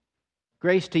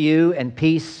Grace to you and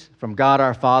peace from God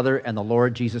our Father and the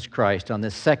Lord Jesus Christ on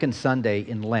this second Sunday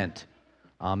in Lent.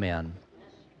 Amen.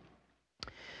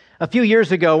 A few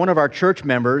years ago, one of our church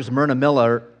members, Myrna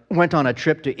Miller, went on a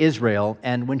trip to Israel,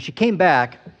 and when she came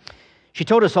back, she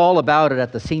told us all about it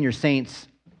at the Senior Saints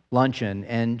luncheon,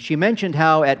 and she mentioned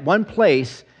how at one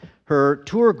place her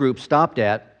tour group stopped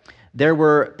at, there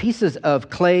were pieces of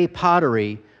clay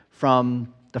pottery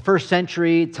from the first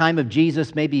century, time of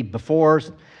Jesus, maybe before,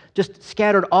 just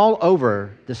scattered all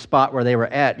over the spot where they were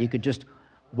at. You could just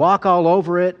walk all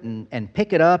over it and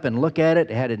pick it up and look at it.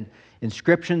 It had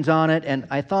inscriptions on it. And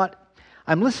I thought,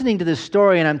 I'm listening to this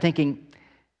story and I'm thinking,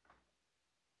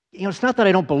 it's not that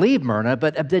I don't believe Myrna,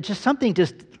 but there's just something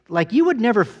just like you would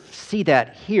never see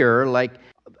that here. Like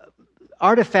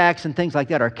artifacts and things like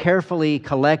that are carefully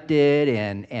collected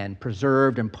and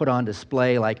preserved and put on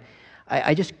display. Like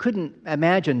I just couldn't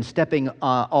imagine stepping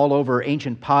all over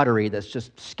ancient pottery that's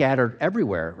just scattered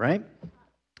everywhere, right?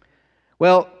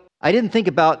 Well, I didn't think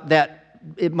about that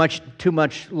too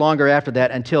much longer after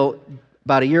that until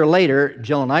about a year later,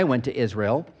 Jill and I went to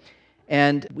Israel,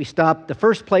 and we stopped. The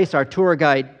first place our tour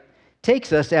guide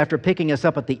takes us after picking us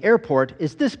up at the airport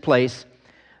is this place,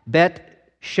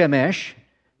 Bet Shemesh,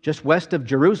 just west of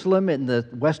Jerusalem in the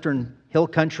western hill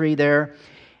country there,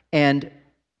 and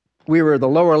we were the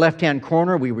lower left-hand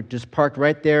corner. We were just parked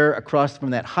right there across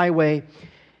from that highway.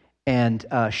 And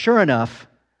sure enough,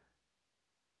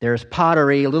 there's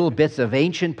pottery, little bits of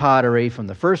ancient pottery from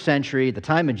the first century, the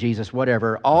time of Jesus,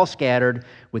 whatever, all scattered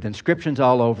with inscriptions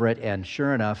all over it. And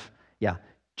sure enough,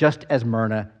 just as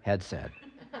Myrna had said.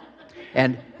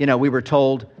 And, we were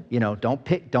told, you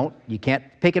can't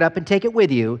pick it up and take it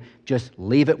with you. Just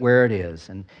leave it where it is.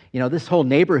 And, this whole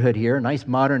neighborhood here, nice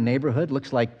modern neighborhood,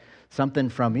 looks like something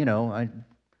from,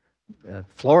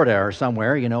 Florida or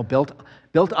somewhere,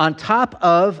 built on top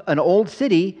of an old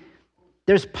city.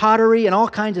 There's pottery and all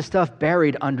kinds of stuff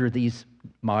buried under these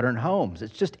modern homes.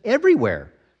 It's just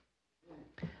everywhere.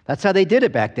 That's how they did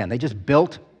it back then. They just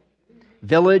built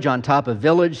village on top of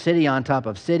village, city on top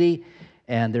of city,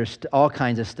 and there's all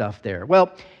kinds of stuff there.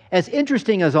 Well, as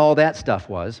interesting as all that stuff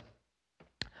was,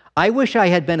 I wish I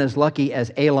had been as lucky as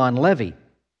Eylon Levy.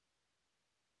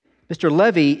 Mr.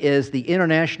 Levy is the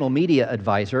international media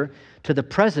advisor to the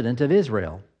President of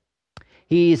Israel.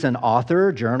 He's an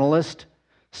author, journalist,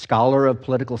 scholar of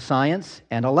political science,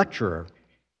 and a lecturer.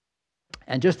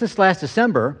 And just this last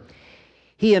December,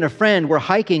 he and a friend were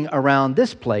hiking around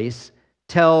this place,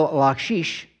 Tel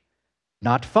Lachish,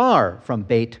 not far from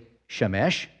Beit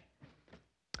Shemesh.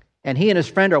 And he and his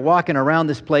friend are walking around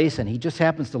this place, and he just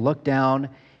happens to look down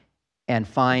and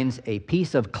finds a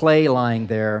piece of clay lying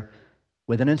there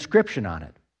with an inscription on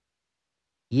it.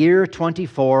 Year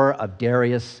 24 of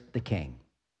Darius the king.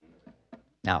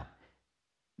 Now,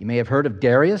 you may have heard of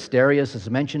Darius. Darius is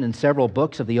mentioned in several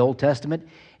books of the Old Testament,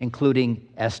 including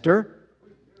Esther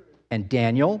and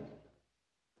Daniel.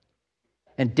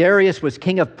 And Darius was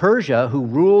king of Persia who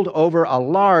ruled over a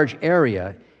large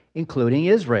area, including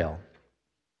Israel.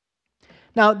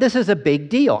 Now, this is a big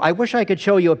deal. I wish I could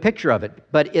show you a picture of it,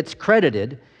 but it's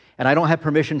credited, and I don't have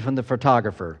permission from the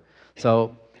photographer.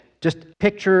 So just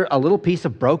picture a little piece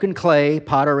of broken clay,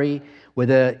 pottery,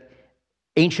 with an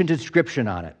ancient inscription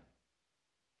on it.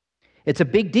 It's a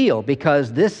big deal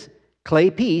because this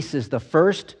clay piece is the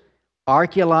first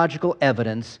archaeological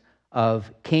evidence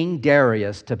of King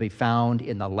Darius to be found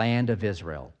in the land of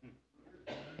Israel.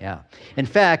 Yeah. In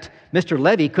fact, Mr.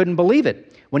 Levy couldn't believe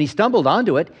it. When he stumbled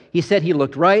onto it, he said he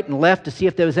looked right and left to see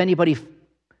if there was anybody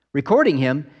recording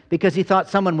him because he thought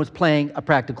someone was playing a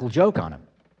practical joke on him.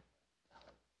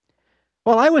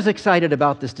 Well, I was excited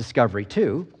about this discovery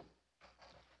too.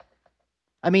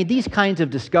 I mean, these kinds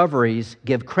of discoveries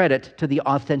give credit to the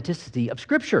authenticity of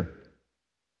Scripture.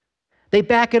 They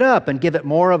back it up and give it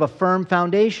more of a firm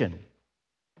foundation.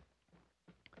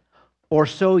 Or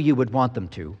so you would want them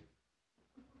to.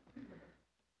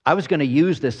 I was going to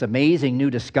use this amazing new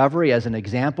discovery as an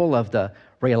example of the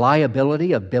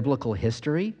reliability of biblical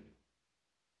history.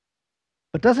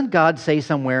 But doesn't God say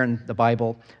somewhere in the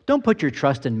Bible, don't put your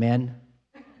trust in men?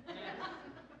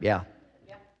 Yeah.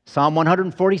 Psalm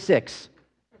 146.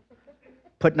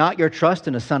 Put not your trust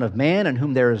in a son of man in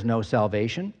whom there is no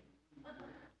salvation.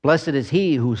 Blessed is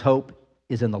he whose hope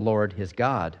is in the Lord his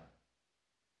God.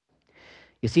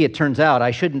 You see, it turns out I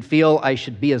shouldn't feel I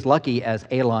should be as lucky as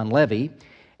Eylon Levy.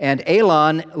 And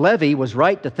Eylon Levy was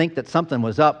right to think that something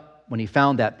was up when he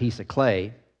found that piece of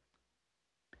clay.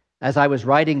 As I was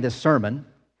writing this sermon,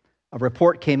 a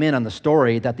report came in on the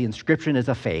story that the inscription is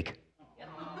a fake.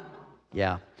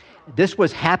 Yeah. This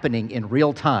was happening in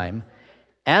real time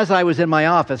as I was in my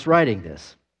office writing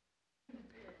this.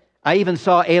 I even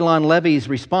saw Elon Levy's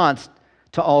response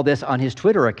to all this on his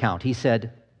Twitter account. He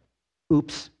said,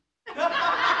 "Oops."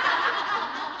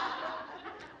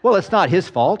 Well, it's not his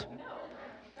fault.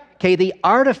 Okay, the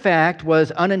artifact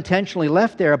was unintentionally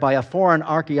left there by a foreign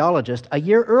archaeologist a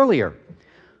year earlier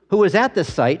who was at the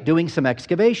site doing some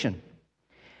excavation.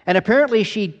 And apparently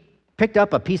she picked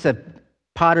up a piece of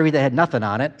pottery that had nothing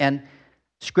on it and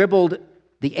scribbled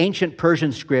the ancient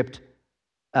Persian script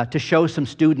to show some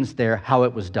students there how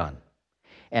it was done.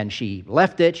 And she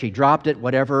left it, she dropped it,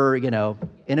 whatever,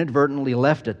 inadvertently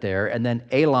left it there, and then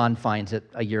Elon finds it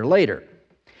a year later.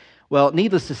 Well,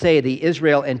 needless to say, the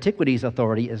Israel Antiquities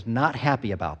Authority is not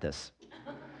happy about this.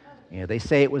 They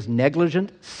say it was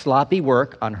negligent, sloppy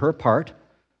work on her part,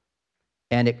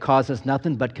 and it causes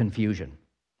nothing but confusion,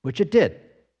 which it did.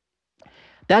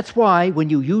 That's why when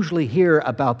you usually hear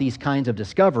about these kinds of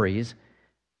discoveries,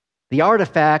 the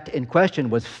artifact in question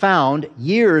was found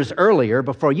years earlier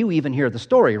before you even hear the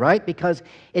story, right? Because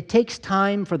it takes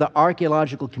time for the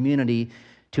archaeological community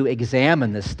to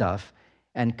examine this stuff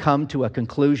and come to a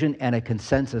conclusion and a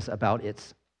consensus about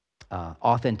its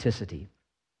authenticity.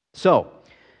 So,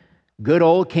 good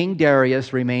old King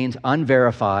Darius remains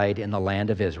unverified in the land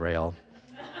of Israel.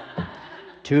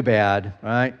 Too bad,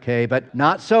 right? Okay, but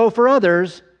not so for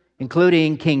others,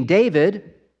 including King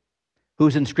David,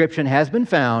 whose inscription has been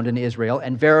found in Israel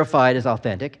and verified as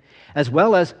authentic, as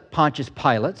well as Pontius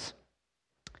Pilate's,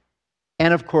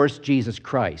 and of course, Jesus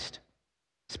Christ,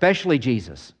 especially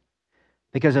Jesus,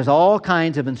 because there's all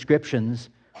kinds of inscriptions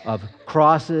of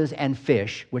crosses and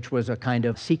fish, which was a kind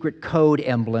of secret code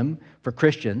emblem for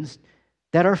Christians,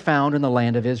 that are found in the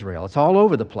land of Israel. It's all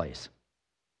over the place.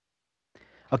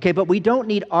 Okay, but we don't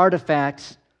need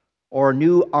artifacts or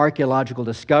new archaeological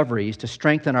discoveries to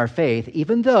strengthen our faith,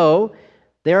 even though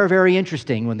they are very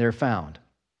interesting when they're found.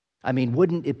 I mean,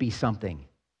 wouldn't it be something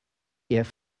if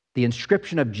the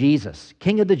inscription of Jesus,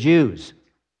 King of the Jews,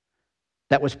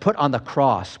 that was put on the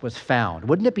cross was found?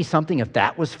 Wouldn't it be something if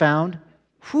that was found?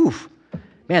 Whew,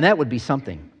 man, that would be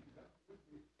something.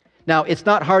 Now, it's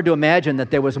not hard to imagine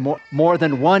that there was more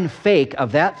than one fake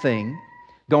of that thing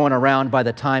going around by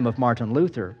the time of Martin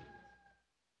Luther,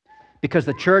 because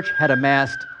the church had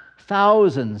amassed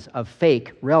thousands of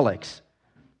fake relics,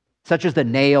 such as the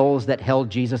nails that held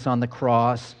Jesus on the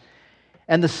cross,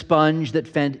 and the sponge that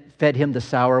fed him the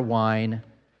sour wine,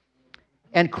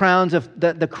 and crowns of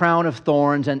the crown of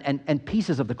thorns and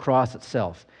pieces of the cross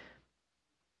itself.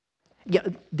 Yeah,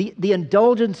 the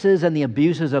indulgences and the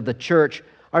abuses of the church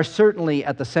are certainly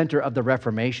at the center of the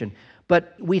Reformation,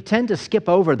 but we tend to skip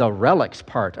over the relics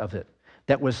part of it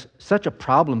that was such a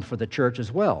problem for the church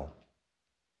as well.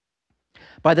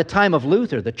 By the time of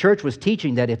Luther, the church was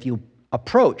teaching that if you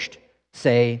approached,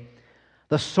 say,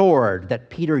 the sword that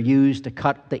Peter used to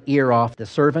cut the ear off the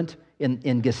servant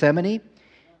in Gethsemane,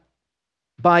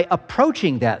 by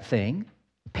approaching that thing,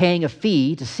 paying a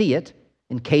fee to see it,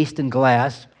 encased in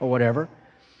glass or whatever,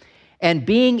 and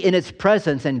being in its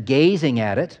presence and gazing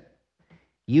at it,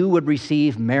 you would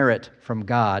receive merit from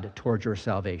God towards your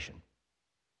salvation.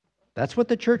 That's what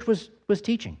the church was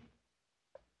teaching.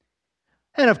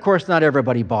 And of course, not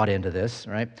everybody bought into this,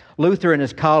 right? Luther and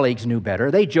his colleagues knew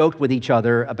better. They joked with each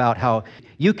other about how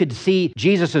you could see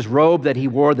Jesus' robe that he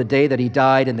wore the day that he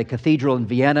died in the cathedral in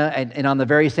Vienna, and on the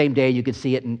very same day you could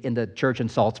see it in the church in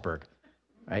Salzburg,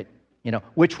 right?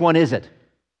 Which one is it?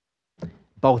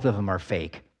 Both of them are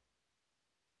fake.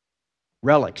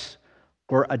 Relics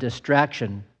were a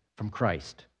distraction from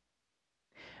Christ.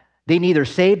 They neither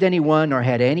saved anyone nor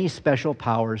had any special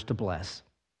powers to bless.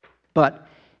 But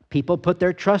people put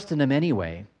their trust in them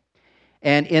anyway.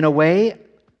 And in a way,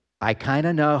 I kind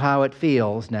of know how it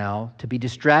feels now to be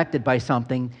distracted by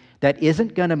something that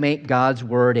isn't going to make God's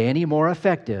word any more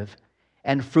effective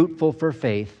and fruitful for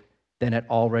faith than it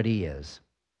already is.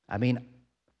 I mean,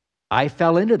 I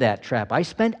fell into that trap. I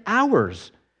spent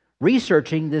hours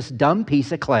researching this dumb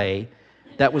piece of clay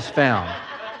that was found,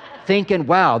 thinking,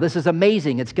 wow, this is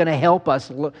amazing. It's going to help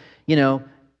us,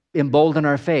 embolden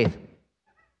our faith.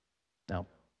 No,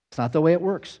 it's not the way it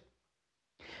works.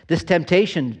 This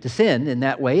temptation to sin in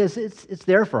that way it's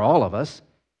there for all of us.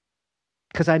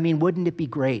 Because, wouldn't it be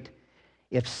great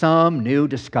if some new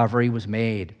discovery was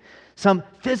made, some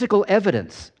physical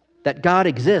evidence that God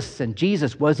exists and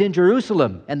Jesus was in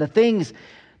Jerusalem, and the things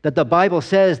that the Bible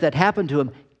says that happened to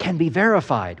him can be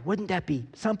verified? Wouldn't that be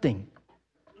something?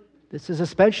 This is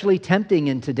especially tempting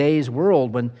in today's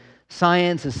world when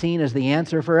science is seen as the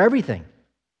answer for everything,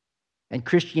 and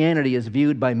Christianity is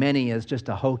viewed by many as just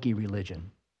a hokey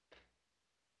religion.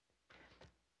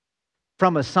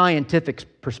 From a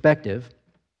scientific perspective,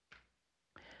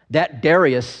 that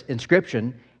Darius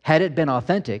inscription had it been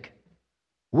authentic,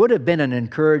 would have been an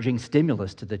encouraging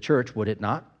stimulus to the church, would it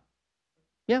not?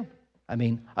 Yeah. I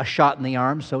mean, a shot in the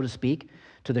arm, so to speak,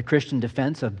 to the Christian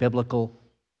defense of biblical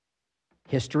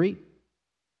history.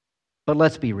 But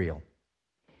let's be real.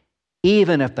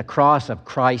 Even if the cross of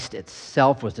Christ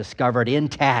itself was discovered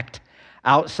intact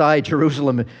outside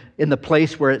Jerusalem, in the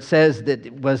place where it says that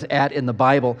it was at in the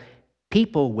Bible,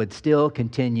 people would still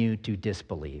continue to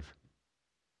disbelieve.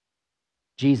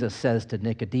 Jesus says to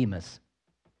Nicodemus,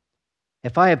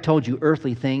 "If I have told you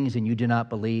earthly things and you do not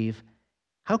believe,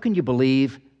 how can you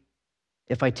believe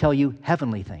if I tell you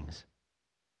heavenly things?"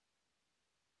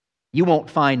 You won't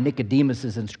find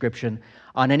Nicodemus's inscription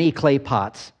on any clay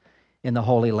pots in the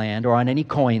Holy Land or on any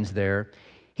coins there.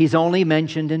 He's only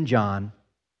mentioned in John,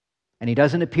 and he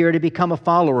doesn't appear to become a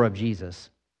follower of Jesus.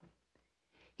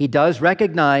 He does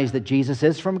recognize that Jesus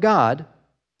is from God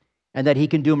and that he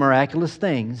can do miraculous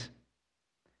things,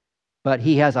 but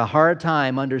he has a hard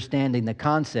time understanding the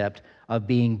concept of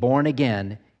being born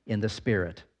again in the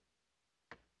Spirit.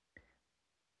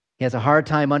 He has a hard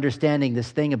time understanding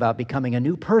this thing about becoming a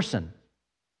new person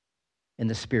in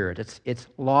the Spirit. It's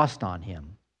lost on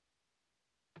him.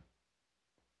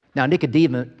 Now,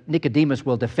 Nicodemus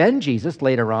will defend Jesus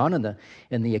later on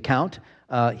in the account.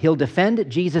 He'll defend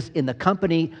Jesus in the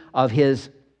company of his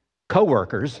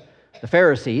co-workers, the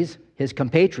Pharisees, his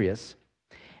compatriots.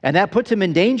 And that puts him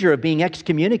in danger of being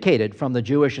excommunicated from the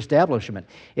Jewish establishment.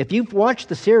 If you've watched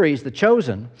the series, The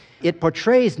Chosen, it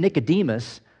portrays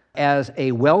Nicodemus as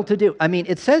a well-to-do. I mean,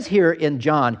 it says here in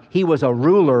John, he was a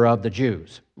ruler of the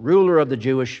Jews, ruler of the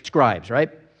Jewish scribes, right?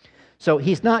 So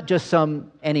he's not just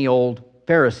any old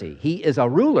Pharisee. He is a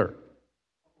ruler.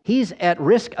 He's at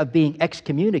risk of being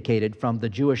excommunicated from the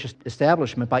Jewish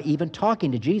establishment by even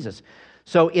talking to Jesus.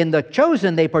 So in The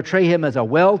Chosen, they portray him as a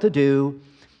well-to-do.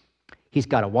 He's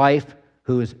got a wife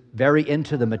who is very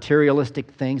into the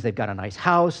materialistic things. They've got a nice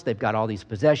house. They've got all these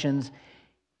possessions.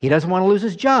 He doesn't want to lose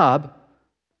his job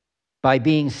by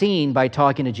being seen by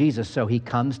talking to Jesus, so he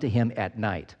comes to him at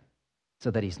night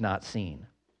so that he's not seen.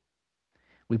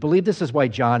 We believe this is why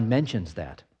John mentions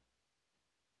that.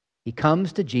 He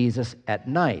comes to Jesus at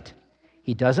night.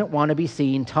 He doesn't want to be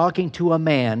seen talking to a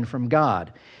man from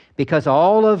God, because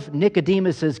all of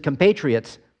Nicodemus's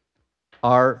compatriots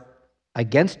are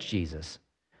against Jesus.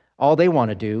 All they want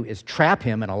to do is trap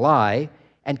him in a lie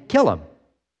and kill him.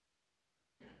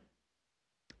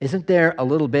 Isn't there a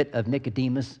little bit of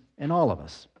Nicodemus in all of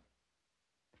us?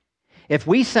 If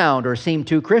we sound or seem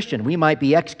too Christian, we might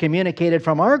be excommunicated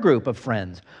from our group of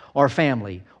friends or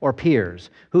family or peers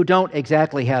who don't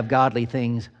exactly have godly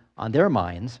things on their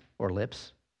minds or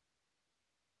lips.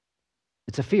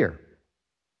 It's a fear.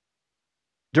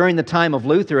 During the time of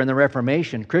Luther and the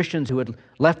Reformation, Christians who had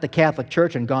left the Catholic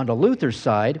Church and gone to Luther's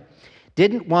side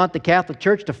didn't want the Catholic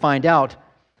Church to find out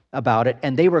about it,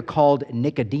 and they were called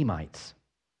Nicodemites,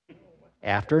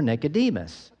 after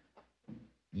Nicodemus.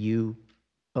 You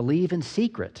believe in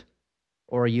secret,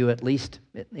 or you, at least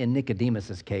in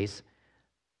Nicodemus's case,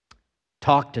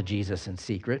 talk to Jesus in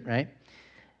secret, right?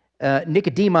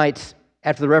 Nicodemites,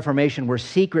 after the Reformation, were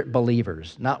secret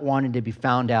believers, not wanting to be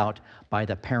found out by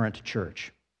the parent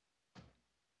church.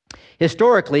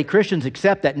 Historically, Christians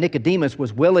accept that Nicodemus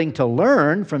was willing to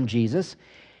learn from Jesus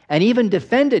and even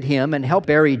defended him and helped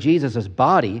bury Jesus'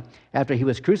 body after he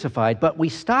was crucified, but we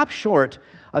stop short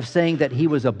of saying that he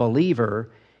was a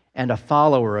believer and a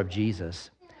follower of Jesus.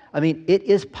 I mean, it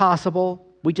is possible,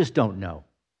 we just don't know.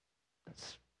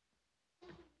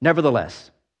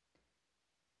 Nevertheless,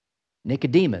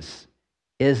 Nicodemus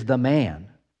is the man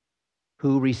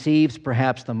who receives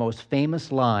perhaps the most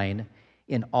famous line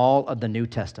in all of the New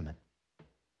Testament,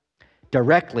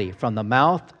 directly from the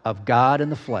mouth of God in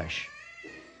the flesh.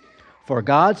 For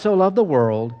God so loved the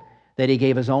world that he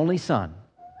gave his only Son,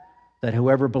 that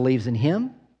whoever believes in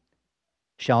him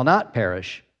shall not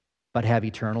perish, but have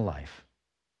eternal life.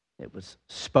 It was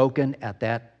spoken at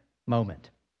that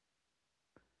moment.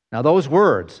 Now those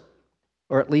words,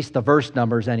 or at least the verse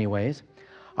numbers anyways,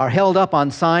 are held up on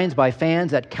signs by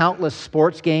fans at countless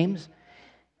sports games,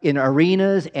 in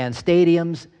arenas and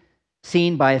stadiums,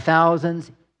 seen by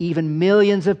thousands, even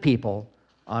millions of people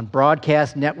on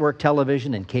broadcast network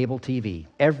television and cable TV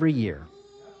every year.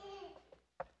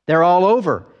 They're all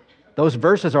over. Those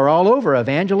verses are all over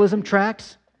evangelism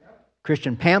tracts,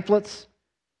 Christian pamphlets,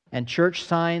 and church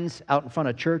signs out in front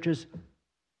of churches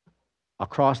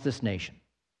across this nation.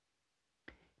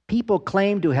 People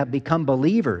claim to have become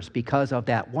believers because of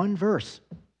that one verse.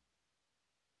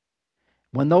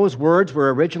 When those words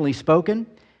were originally spoken,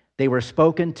 they were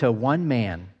spoken to one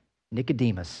man,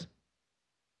 Nicodemus.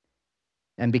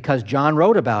 And because John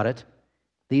wrote about it,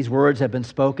 These words have been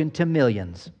spoken to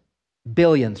millions,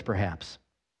 billions perhaps.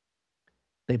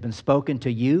 They've been spoken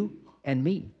to you and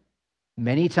me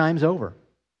many times over,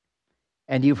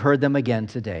 and you've heard them again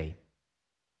today.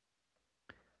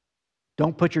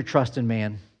 Don't put your trust in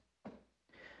man.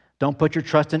 Don't put your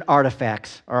trust in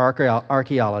artifacts or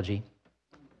archaeology.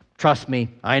 Trust me,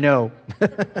 I know.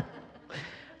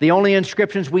 The only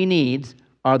inscriptions we need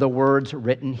are the words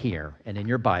written here and in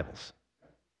your Bibles.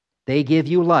 They give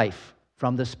you life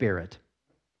from the Spirit,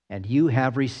 and you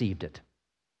have received it.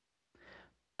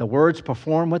 The words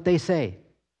perform what they say.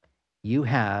 You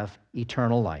have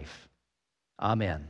eternal life. Amen.